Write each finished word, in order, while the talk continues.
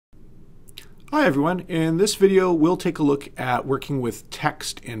Hi everyone. In this video, we'll take a look at working with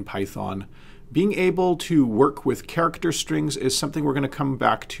text in Python. Being able to work with character strings is something we're going to come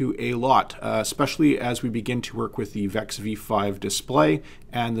back to a lot, especially as we begin to work with the VEX v5 display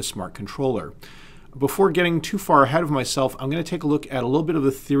and the smart controller. Before getting too far ahead of myself, I'm going to take a look at a little bit of the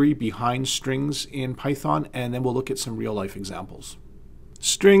theory behind strings in Python, and then we'll look at some real-life examples.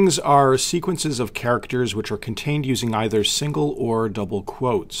 Strings are sequences of characters which are contained using either single or double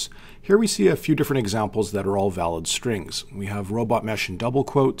quotes. Here we see a few different examples that are all valid strings. We have robot mesh in double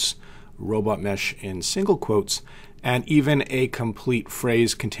quotes, robot mesh in single quotes, and even a complete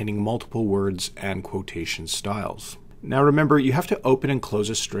phrase containing multiple words and quotation styles. Now remember, you have to open and close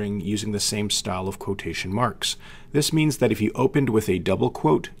a string using the same style of quotation marks. This means that if you opened with a double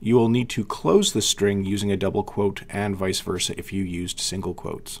quote, you will need to close the string using a double quote, and vice versa if you used single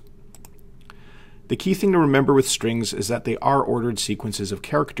quotes. The key thing to remember with strings is that they are ordered sequences of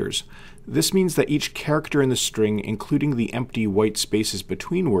characters. This means that each character in the string, including the empty white spaces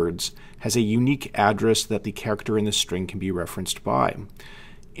between words, has a unique address that the character in the string can be referenced by.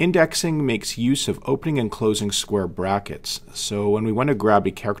 Indexing makes use of opening and closing square brackets. So when we want to grab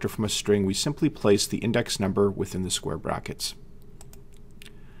a character from a string, we simply place the index number within the square brackets.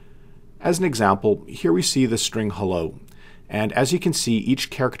 As an example, here we see the string hello. And as you can see, each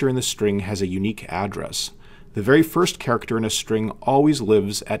character in the string has a unique address. The very first character in a string always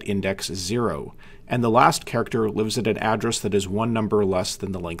lives at index 0, and the last character lives at an address that is one number less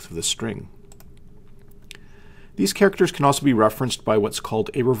than the length of the string. These characters can also be referenced by what's called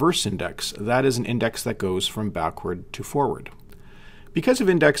a reverse index. That is an index that goes from backward to forward. Because of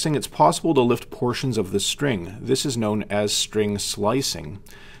indexing, it's possible to lift portions of the string. This is known as string slicing.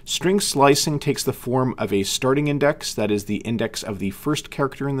 String slicing takes the form of a starting index, that is the index of the first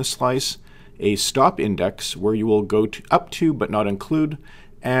character in the slice, a stop index, where you will go up to but not include,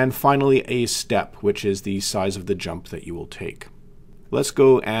 and finally a step, which is the size of the jump that you will take. Let's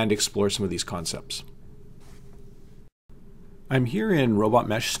go and explore some of these concepts. I'm here in Robot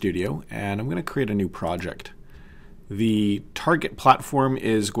Mesh Studio, and I'm going to create a new project. The target platform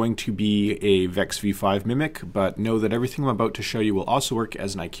is going to be a VEX v5 mimic, but know that everything I'm about to show you will also work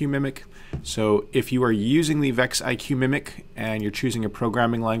as an IQ mimic. So if you are using the VEX IQ mimic and you're choosing a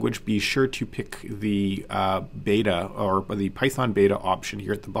programming language, be sure to pick the beta or the Python beta option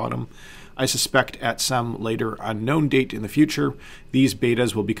here at the bottom. I suspect at some later unknown date in the future, these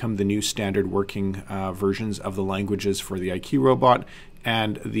betas will become the new standard working versions of the languages for the IQ robot,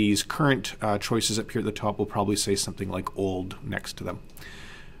 and these current choices up here at the top will probably say something like old next to them.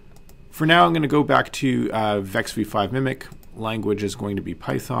 For now, I'm going to go back to VEX v5 mimic. Language is going to be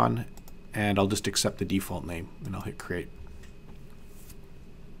Python, and I'll just accept the default name, and I'll hit create.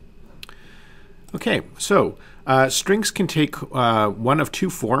 Okay, so strings can take one of two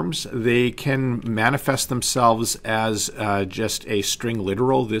forms. They can manifest themselves as just a string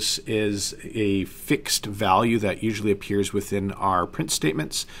literal. This is a fixed value that usually appears within our print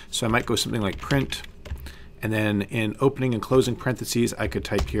statements. So I might go something like print, and then in opening and closing parentheses, I could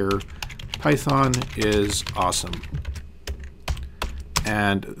type here, Python is awesome.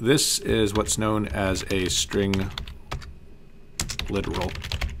 And this is what's known as a string literal.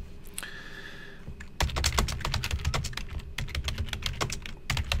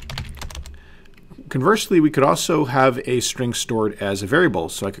 Conversely, we could also have a string stored as a variable.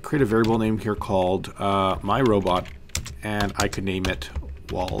 So I could create a variable name here called myRobot, and I could name it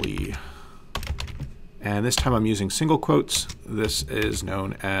Wally. And this time I'm using single quotes. This is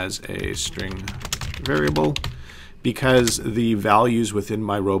known as a string variable because the values within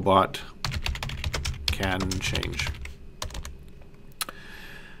my robot can change.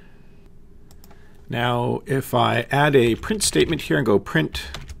 Now, if I add a print statement here and go print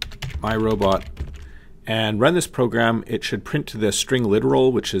myRobot, and run this program, it should print the string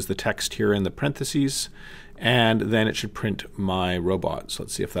literal, which is the text here in the parentheses, and then it should print my robot. So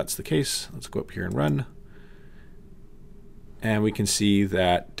let's see if that's the case. Let's go up here and run. And we can see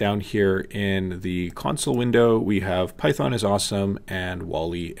that down here in the console window, we have Python is awesome and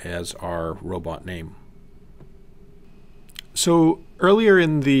Wally as our robot name. So earlier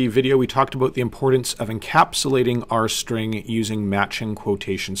in the video, we talked about the importance of encapsulating our string using matching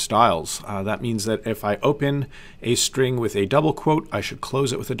quotation styles. That means that if I open a string with a double quote, I should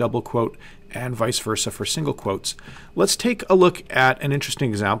close it with a double quote, and vice versa for single quotes. Let's take a look at an interesting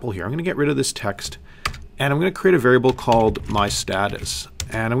example here. I'm going to get rid of this text, and I'm going to create a variable called myStatus.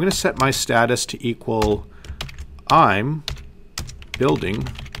 And I'm going to set my status to equal I'm building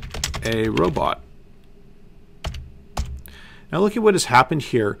a robot. Now look at what has happened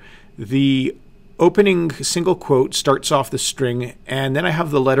here. The opening single quote starts off the string, and then I have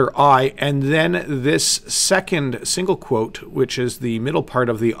the letter I, and then this second single quote, which is the middle part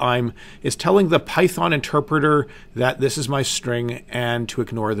of the I'm, is telling the Python interpreter that this is my string and to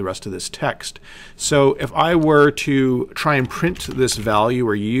ignore the rest of this text. So if I were to try and print this value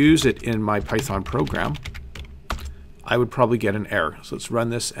or use it in my Python program, I would probably get an error. So let's run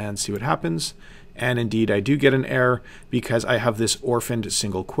this and see what happens. And indeed, I do get an error because I have this orphaned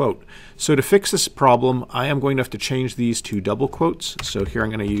single quote. So to fix this problem, I am going to have to change these to double quotes. So here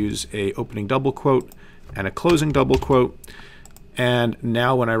I'm going to use a opening double quote and a closing double quote. And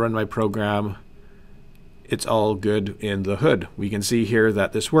now when I run my program, it's all good in the hood. We can see here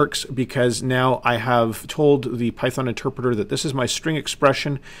that this works because now I have told the Python interpreter that this is my string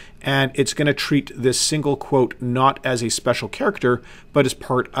expression, and it's going to treat this single quote not as a special character, but as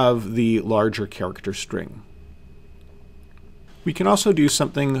part of the larger character string. We can also do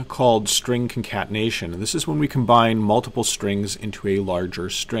something called string concatenation. This is when we combine multiple strings into a larger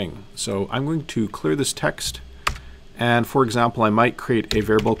string. So I'm going to clear this text. And for example, I might create a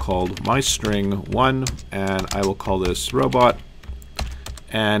variable called myString1, and I will call this robot,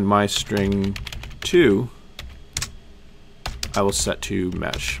 and myString2 I will set to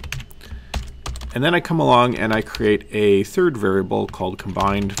mesh. And then I come along and I create a third variable called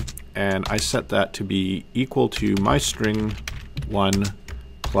combined, and I set that to be equal to myString1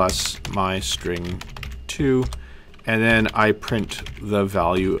 plus myString2, and then I print the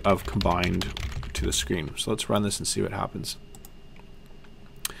value of combined to the screen. So let's run this and see what happens.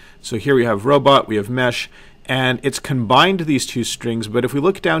 So here we have robot, we have mesh, and it's combined these two strings, but if we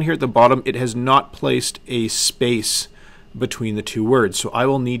look down here at the bottom, it has not placed a space between the two words. So I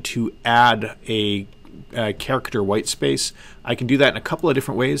will need to add a character white space. I can do that in a couple of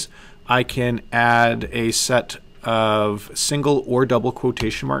different ways. I can add a set of single or double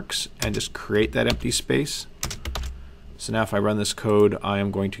quotation marks and just create that empty space. So now if I run this code, I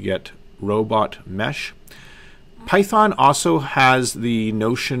am going to get robot mesh. Python also has the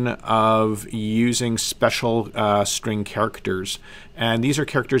notion of using special string characters, and these are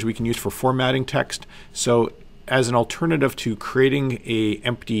characters we can use for formatting text. So as an alternative to creating an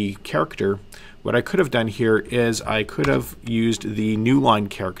empty character, what I could have done here is I could have used the new line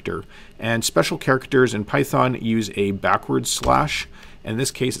character, and special characters in Python use a backward slash. In this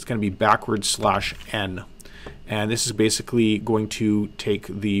case, it's going to be /n. And this is basically going to take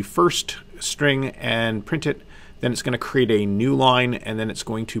the first string and print it. Then it's going to create a new line, and then it's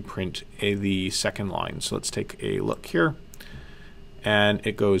going to print the second line. So let's take a look here. And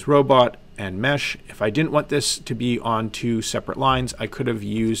it goes robot and mesh. If I didn't want this to be on two separate lines, I could have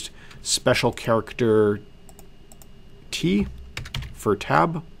used special character T for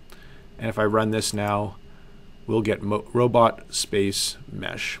tab. And if I run this now, we'll get robot space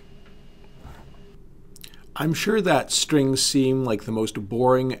mesh. I'm sure that strings seem like the most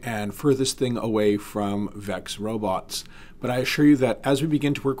boring and furthest thing away from Vex robots, but I assure you that as we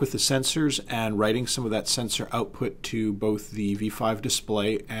begin to work with the sensors and writing some of that sensor output to both the V5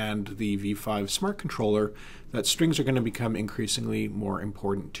 display and the V5 smart controller, that strings are going to become increasingly more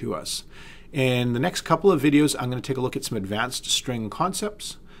important to us. In the next couple of videos, I'm going to take a look at some advanced string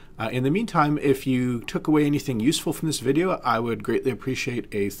concepts. In the meantime, if you took away anything useful from this video, I would greatly appreciate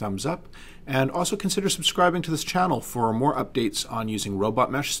a thumbs up, and also consider subscribing to this channel for more updates on using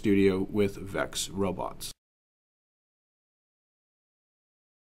Robot Mesh Studio with Vex robots.